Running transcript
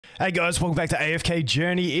Hey guys, welcome back to AFK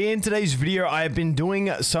Journey. In today's video, I have been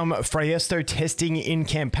doing some Phraesto testing in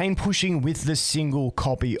campaign pushing with the single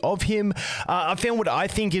copy of him. I found what I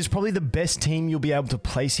think is probably the best team you'll be able to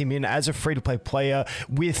place him in as a free-to-play player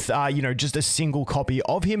with, just a single copy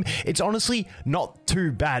of him. It's honestly not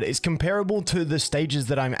too bad. It's comparable to the stages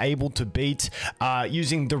that I'm able to beat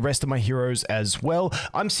using the rest of my heroes as well.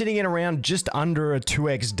 I'm sitting in around just under a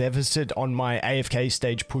 2x deficit on my AFK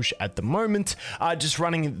stage push at the moment, just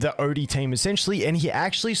running the OD team essentially, and he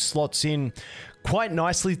actually slots in quite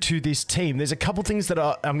nicely to this team. There's a couple things that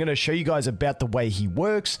I'm going to show you guys about the way he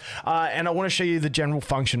works, and I want to show you the general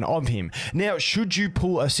function of him. Now, should you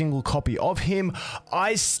pull a single copy of him,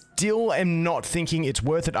 I still am not thinking it's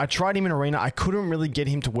worth it. I tried him in Arena. I couldn't really get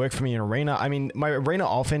him to work for me in Arena. I mean, my Arena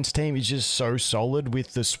offense team is just so solid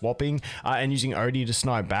with the swapping and using OD to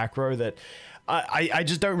snipe back row that I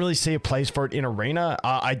just don't really see a place for it in Arena.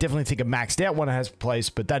 I definitely think a maxed out one has a place,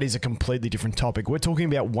 but that is a completely different topic. We're talking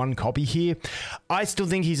about one copy here. I still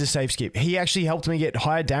think he's a safe skip. He actually helped me get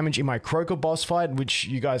higher damage in my Croaker boss fight, which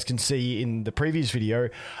you guys can see in the previous video,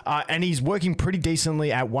 and he's working pretty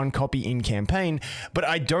decently at one copy in campaign, but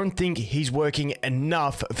I don't think he's working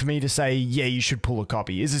enough for me to say, yeah, you should pull a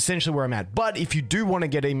copy, is essentially where I'm at. But if you do want to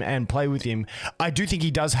get him and play with him, I do think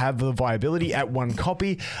he does have the viability at one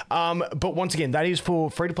copy, but once again, that is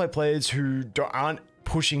for free-to-play players who aren't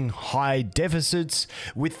pushing high deficits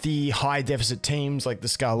with the high deficit teams like the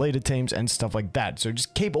Scar Leader teams and stuff like that. So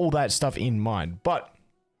just keep all that stuff in mind. But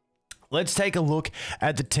let's take a look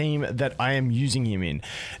at the team that I am using him in.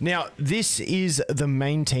 Now, this is the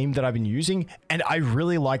main team that I've been using, and I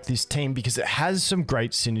really like this team because it has some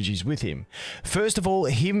great synergies with him. First of all,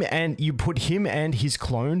 you put him and his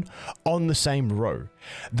clone on the same row.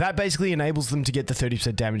 That basically enables them to get the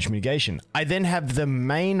 30% damage mitigation. I then have the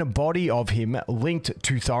main body of him linked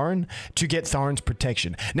to Thorin to get Thorin's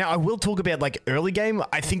protection. Now, I will talk about like early game.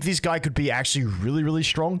 I think this guy could be actually really, really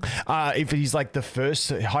strong if he's like the first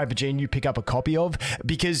Hypergene you pick up a copy of,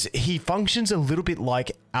 because he functions a little bit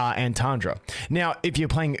like Antandra. Now, if you're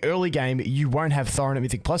playing early game, you won't have Thorin at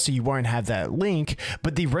Mythic Plus, so you won't have that link,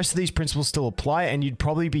 but the rest of these principles still apply, and you'd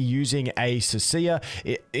probably be using a Cecilia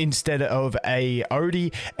instead of a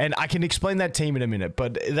Odie, and I can explain that team in a minute,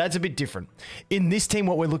 but that's a bit different. In this team,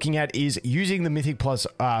 what we're looking at is using the Mythic Plus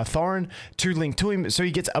Thorin to link to him, so he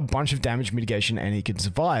gets a bunch of damage mitigation and he can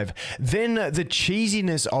survive. Then the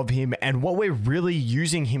cheesiness of him and what we're really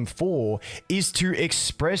using him for is to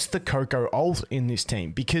express the Coco ult in this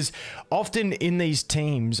team, because often in these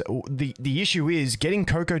teams, the issue is getting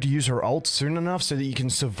Coco to use her ult soon enough so that you can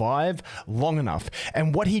survive long enough.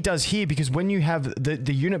 And what he does here, because when you have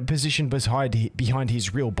the unit positioned behind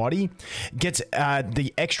his real body, gets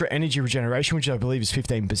the extra energy regeneration, which I believe is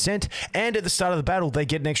 15%, and at the start of the battle, they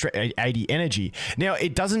get an extra 80 energy. Now,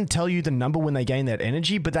 it doesn't tell you the number when they gain that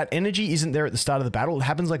energy, but that energy isn't there at the start of the battle. It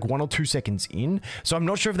happens like 1 or 2 seconds in, so I'm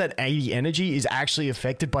not sure if that 80 energy is actually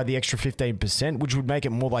affected by the extra 15%, which would make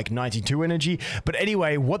it more like 92 energy. But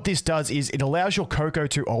anyway, what this does is it allows your Coco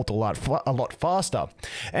to ult a lot faster.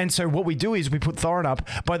 And so what we do is we put Thorin up.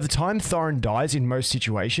 By the time Thorin dies in most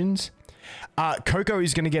situations, Coco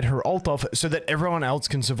is going to get her ult off so that everyone else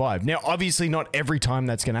can survive. Now, obviously not every time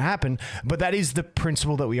that's going to happen, but that is the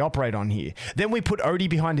principle that we operate on here. Then we put Odie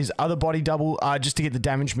behind his other body double just to get the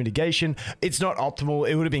damage mitigation. It's not optimal.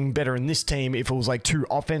 It would have been better in this team if it was like 2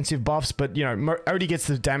 offensive buffs, but you know, Odie gets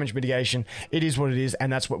the damage mitigation. It is what it is,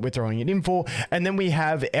 and that's what we're throwing it in for. And then we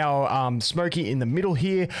have our Smokey in the middle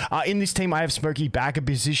here. In this team, I have Smokey back a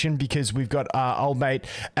position because we've got old mate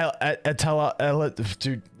Atella,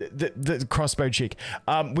 dude, the crossbow chick.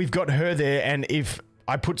 We've got her there, and if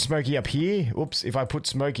I put Smokey up here, whoops, if I put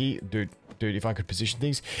Smokey, dude, if I could position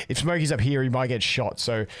things, if Smokey's up here, he might get shot,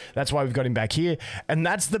 so that's why we've got him back here, and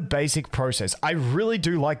that's the basic process. I really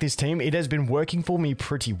do like this team. It has been working for me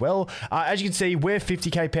pretty well. As you can see, we're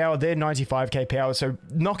 50k power, they're 95k power, so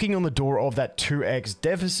knocking on the door of that 2x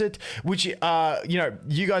deficit, which, you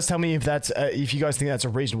guys tell me if that's, if you guys think that's a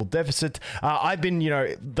reasonable deficit. I've been,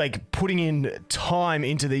 like putting in time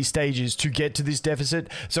into these stages to get to this deficit,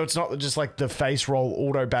 so it's not just like the face roll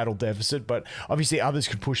auto battle deficit, but obviously others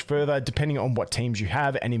could push further depending on what teams you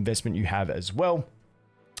have and investment you have as well.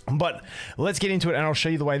 But let's get into it, and I'll show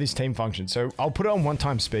you the way this team functions. So I'll put it on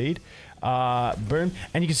 1x speed. Boom.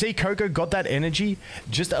 And you can see Coco got that energy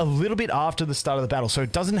just a little bit after the start of the battle, so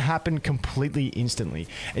it doesn't happen completely instantly.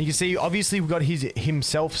 And you can see, obviously, we've got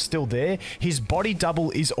himself still there. His body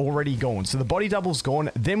double is already gone. So the body double's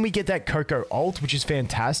gone. Then we get that Coco ult, which is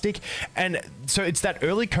fantastic. And so it's that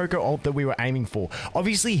early Coco ult that we were aiming for.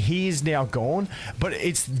 Obviously, he is now gone, but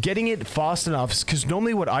it's getting it fast enough, because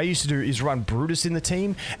normally what I used to do is run Brutus in the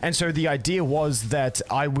team. And so the idea was that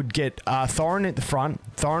I would get Thorin at the front.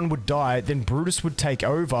 Thorin would die. Then Brutus would take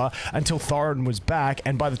over until Thorin was back,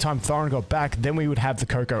 and by the time Thorin got back, then we would have the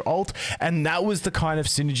Coco ult, and that was the kind of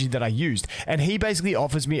synergy that I used, and he basically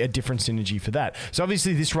offers me a different synergy for that. So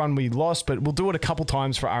obviously this run we lost, but we'll do it a couple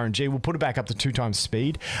times for RNG. We'll put it back up to 2 times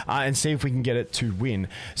speed and see if we can get it to win.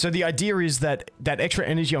 So the idea is that that extra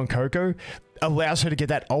energy on Coco allows her to get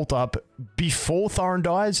that ult up before Thorin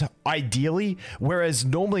dies, ideally, whereas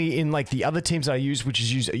normally in like the other teams I use, which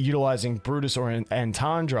is utilizing Brutus or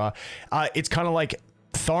Antandra, it's kind of like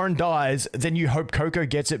Thorin dies, then you hope Coco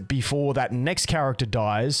gets it before that next character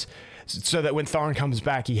dies, so that when Thorin comes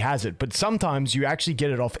back, he has it. But sometimes you actually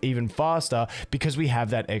get it off even faster because we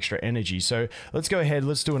have that extra energy. So let's go ahead,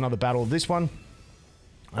 let's do another battle of this one.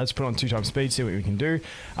 Let's put on 2 times speed, see what we can do.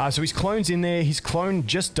 So his clone's in there. His clone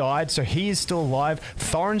just died, so he is still alive.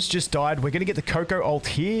 Thorin's just died. We're going to get the Coco ult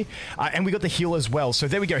here, and we got the heal as well. So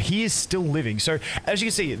there we go. He is still living. So as you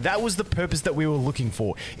can see, that was the purpose that we were looking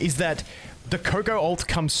for, is that the Coco ult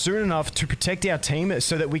comes soon enough to protect our team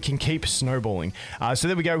so that we can keep snowballing. So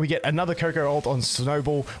there we go. We get another Coco ult on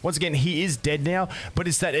Snowball. Once again, he is dead now, but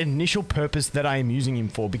it's that initial purpose that I am using him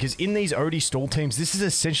for, because in these OD stall teams, this is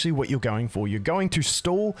essentially what you're going for. You're going to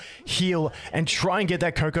stall, heal, and try and get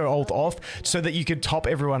that Coco ult off so that you can top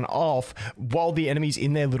everyone off while the enemy's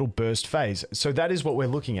in their little burst phase. So that is what we're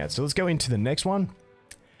looking at. So let's go into the next one.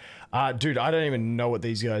 Dude, I don't even know what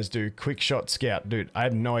these guys do. Quick shot scout. Dude, I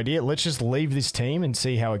have no idea. Let's just leave this team and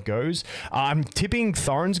see how it goes. I'm tipping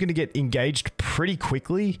Thorin's going to get engaged pretty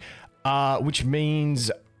quickly, which means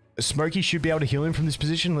Smokey should be able to heal him from this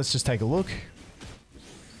position. Let's just take a look.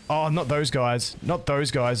 Oh, not those guys. Not those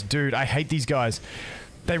guys. Dude, I hate these guys.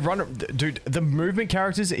 They run, dude. The movement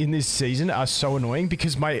characters in this season are so annoying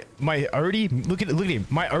because my Odie, look at him.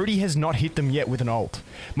 My Odie has not hit them yet with an ult.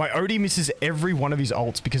 My Odie misses every one of his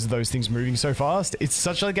ults because of those things moving so fast. It's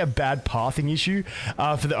such like a bad pathing issue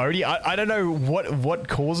for the Odie. I don't know what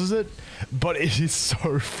causes it, but it is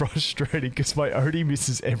so frustrating because my Odie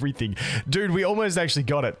misses everything. Dude, we almost actually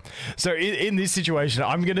got it. So in this situation,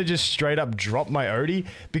 I'm gonna just straight up drop my Odie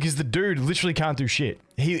because the dude literally can't do shit.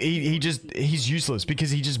 He's useless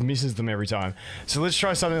because he just misses them every time. So let's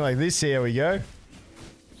try something like this. Here we go.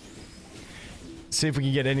 See if we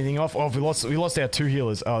can get anything off. Oh, we lost our 2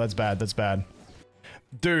 healers. Oh, that's bad. That's bad.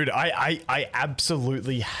 Dude, I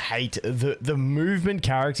absolutely hate the movement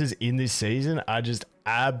characters in this season are just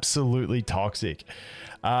absolutely toxic.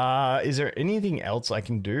 Is there anything else I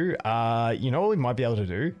can do? You know what we might be able to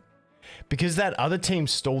do? Because that other team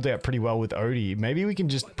stalled out pretty well with Odie, maybe we can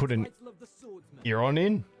just put an Iron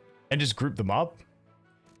in and just group them up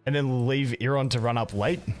and then leave Iron to run up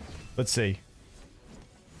late. Let's see.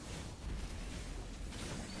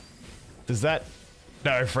 Does that...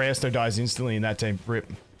 No, Phraesto dies instantly in that team.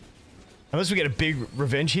 Rip. Unless we get a big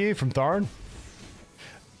revenge here from Thorin.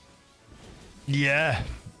 Yeah.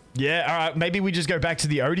 Yeah, alright. Maybe we just go back to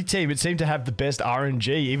the Odie team. It seemed to have the best RNG,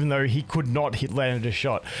 even though he could not land a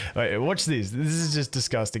shot. Wait, watch this. This is just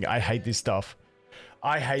disgusting. I hate this stuff.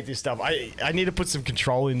 I hate this stuff. I need to put some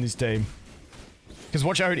control in this team. Because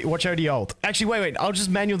watch Odie ult. Actually, wait. I'll just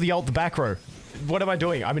manual the ult the back row. What am I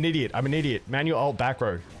doing? I'm an idiot. I'm an idiot. Manual ult back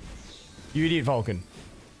row. You idiot, Vulcan.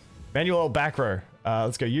 Manual ult back row.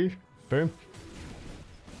 Let's go you. Boom.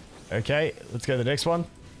 Okay, let's go to the next one.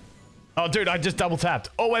 Oh, dude, I just double tapped.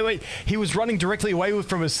 Oh, wait. He was running directly away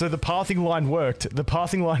from us, so the pathing line worked. The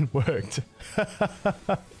pathing line worked.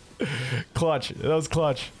 Clutch. That was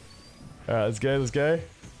clutch. Alright, let's go.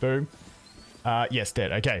 Boom. Yes,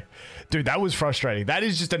 dead. Okay. Dude, that was frustrating. That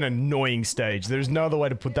is just an annoying stage. There's no other way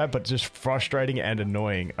to put that, but just frustrating and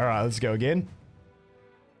annoying. Alright, let's go again.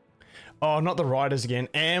 Oh, not the riders again.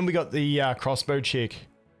 And we got the crossbow chick.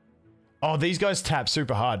 Oh, these guys tap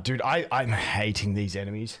super hard. Dude, I'm hating these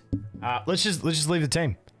enemies. Let's just leave the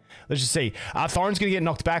team. Let's just see. Thorin's gonna get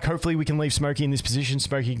knocked back. Hopefully we can leave Smokey in this position.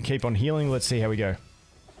 Smokey can keep on healing. Let's see how we go.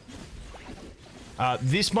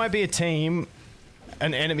 This might be a team,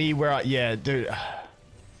 an enemy where yeah, dude.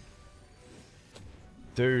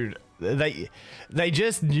 Dude, they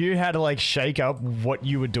just knew how to like shake up what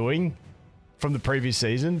you were doing from the previous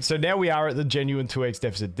season. So now we are at the genuine 2x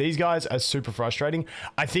deficit. These guys are super frustrating.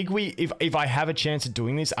 I think if I have a chance at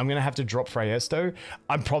doing this, I'm going to have to drop Phraesto.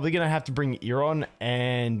 I'm probably going to have to bring Iron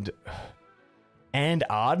and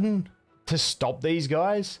Arden to stop these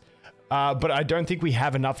guys. But I don't think we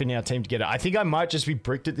have enough in our team to get it. I think I might just be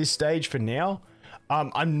bricked at this stage for now.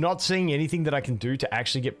 I'm not seeing anything that I can do to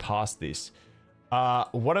actually get past this.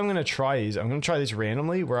 What I'm going to try is, I'm going to try this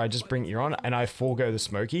randomly where I just bring Iron and I forego the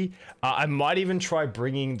Smokey. I might even try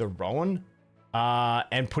bringing the Rowan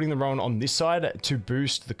and putting the Rowan on this side to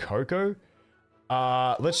boost the Coco.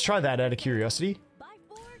 Let's try that out of curiosity.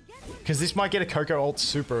 Because this might get a Coco ult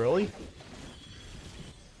super early.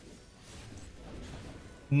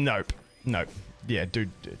 Nope. Nope. Yeah,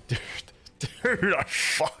 dude, I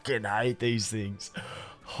fucking hate these things.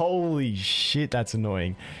 Holy shit, that's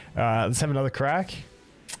annoying. Let's have another crack.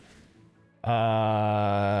 Let's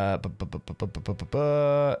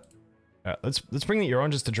bring the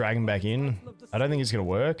Euron just to drag him back in. I don't think it's gonna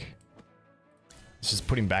work. Let's just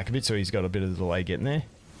put him back a bit so he's got a bit of delay getting there.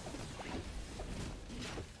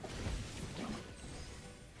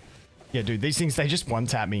 Yeah, dude, these things, they just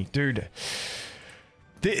one-tap me. Dude.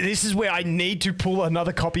 This is where I need to pull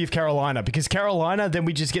another copy of Carolina, because Carolina, then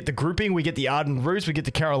we just get the grouping, we get the Arden Roots, we get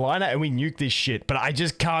the Carolina, and we nuke this shit. But I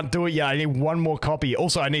just can't do it yet. I need one more copy.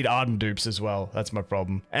 Also, I need Arden dupes as well. That's my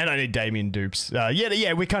problem. And I need Damien dupes.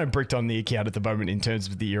 Yeah, we're kind of bricked on the account at the moment in terms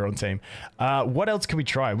of the Euron team. What else can we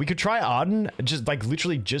try? We could try Arden, just like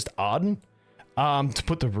literally just Arden, to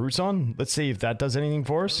put the Roots on. Let's see if that does anything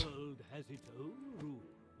for us.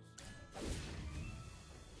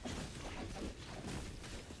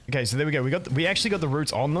 Okay, so there we go. We actually got the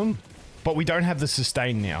Roots on them, but we don't have the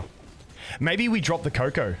sustain now. Maybe we drop the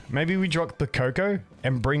Coco. Maybe we drop the Coco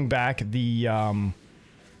and bring back the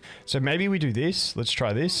so maybe we do this. Let's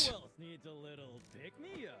try this.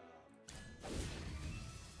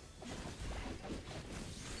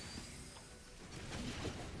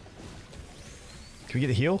 Can we get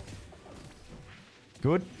the heal?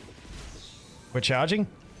 Good. We're charging.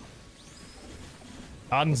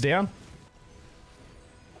 Arden's down.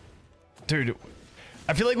 Dude,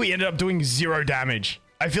 I feel like we ended up doing 0 damage.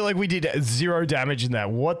 I feel like we did 0 damage in that.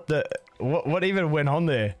 What even went on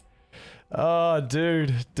there? Oh,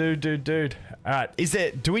 dude.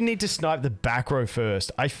 Alright, do we need to snipe the back row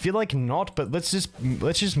first? I feel like not, but let's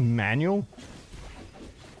just manual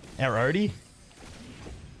our Odie.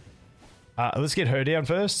 Let's get her down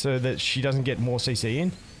first so that she doesn't get more CC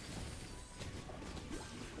in.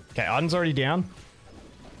 Okay, Arden's already down.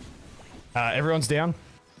 Everyone's down.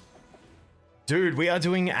 Dude, we are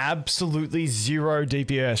doing absolutely 0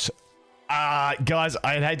 DPS. Guys,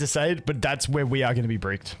 I'd hate to say it, but that's where we are going to be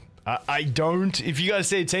bricked. If you guys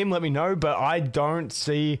see a team, let me know, but I don't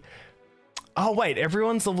see... Oh, wait,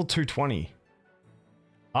 everyone's level 220.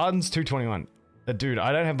 Arden's 221. Dude,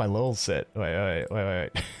 I don't have my levels set. Wait.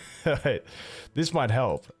 Wait. This might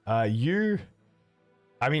help. I mean,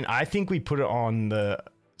 I think we put it on the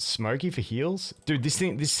Smokey for heals. Dude,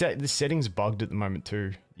 this setting's bugged at the moment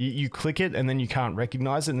too. You click it and then you can't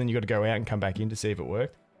recognize it and then you got to go out and come back in to see if it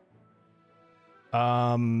worked.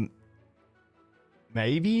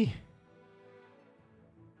 Maybe?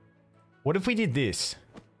 What if we did this?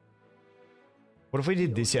 What if we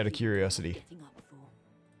did this out of curiosity?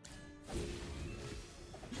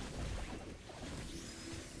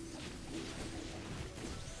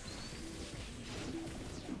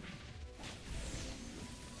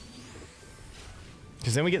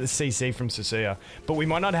 Because then we get the CC from Cecilia. But we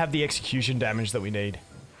might not have the execution damage that we need.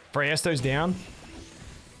 Phraesto's down.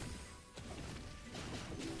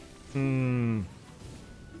 I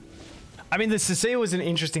mean, the Cecilia was an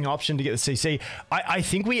interesting option to get the CC. I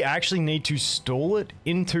think we actually need to stall it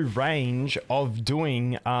into range of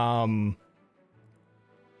doing...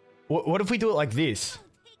 What if we do it like this?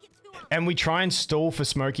 And we try and stall for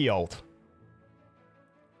Smokey ult?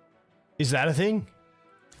 Is that a thing?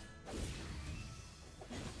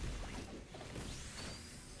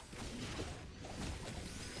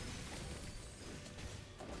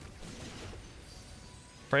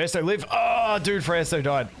 Phraesto live. Oh, dude, Phraesto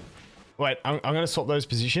died. Wait, I'm going to swap those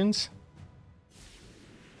positions.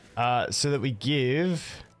 So that we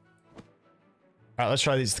give... Alright, let's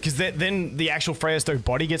try this. Because then the actual Phraesto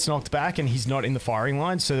body gets knocked back and he's not in the firing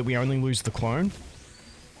line so that we only lose the clone.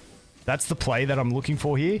 That's the play that I'm looking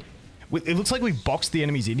for here. It looks like we boxed the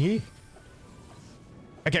enemies in here.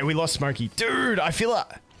 Okay, we lost Smokey. Dude, I feel like...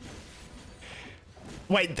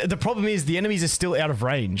 Wait, the problem is the enemies are still out of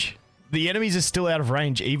range. The enemies are still out of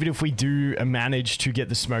range, even if we do manage to get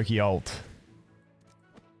the Smokey ult.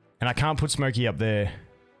 And I can't put Smokey up there.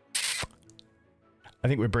 I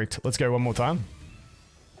think we're bricked. Let's go one more time.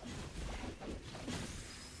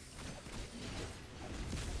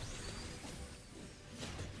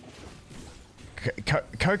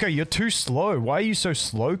 Coco, you're too slow. Why are you so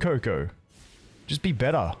slow, Coco? Just be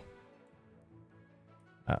better.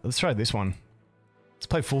 Let's try this one. Let's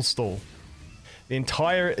play full stall. The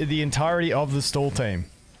entirety of the stall team.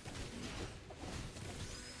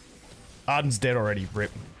 Arden's dead already.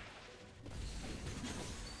 Rip.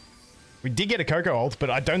 We did get a Coco ult, but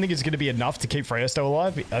I don't think it's going to be enough to keep Phraesto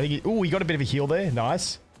alive. I think. Oh, he got a bit of a heal there.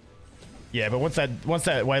 Nice. Yeah, but once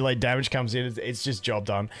that waylaid damage comes in, it's just job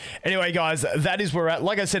done. Anyway, guys, that is where we're at.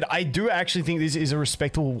 Like I said, I do actually think this is a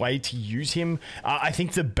respectable way to use him. I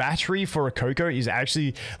think the battery for a Coco is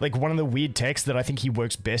actually like one of the weird techs that I think he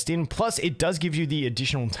works best in. Plus, it does give you the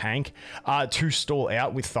additional tank to stall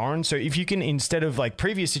out with Thorin. So if you can, instead of like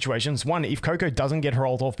previous situations, one, if Coco doesn't get her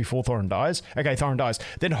ult off before Thorin dies, okay, Thorin dies,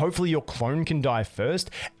 then hopefully your clone can die first.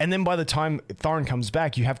 And then by the time Thorin comes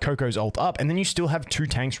back, you have Coco's ult up, and then you still have 2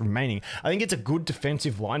 tanks remaining. I think it's a good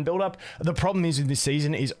defensive line build-up. The problem is in this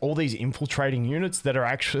season is all these infiltrating units that are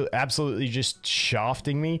actually absolutely just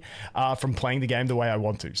shafting me from playing the game the way I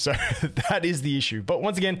want to. So that is the issue. But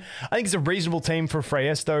once again, I think it's a reasonable team for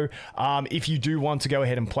Phraesto if you do want to go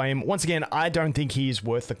ahead and play him. Once again, I don't think he is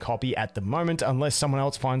worth the copy at the moment unless someone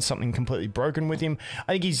else finds something completely broken with him.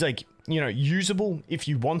 I think he's like, you know, usable if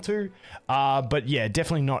you want to, but yeah,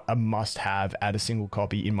 definitely not a must-have at a single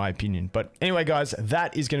copy in my opinion. But anyway, guys,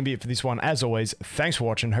 that is going to be it for this one. As always, thanks for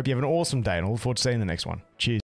watching. Hope you have an awesome day, and I look forward to seeing you in the next one. Cheers.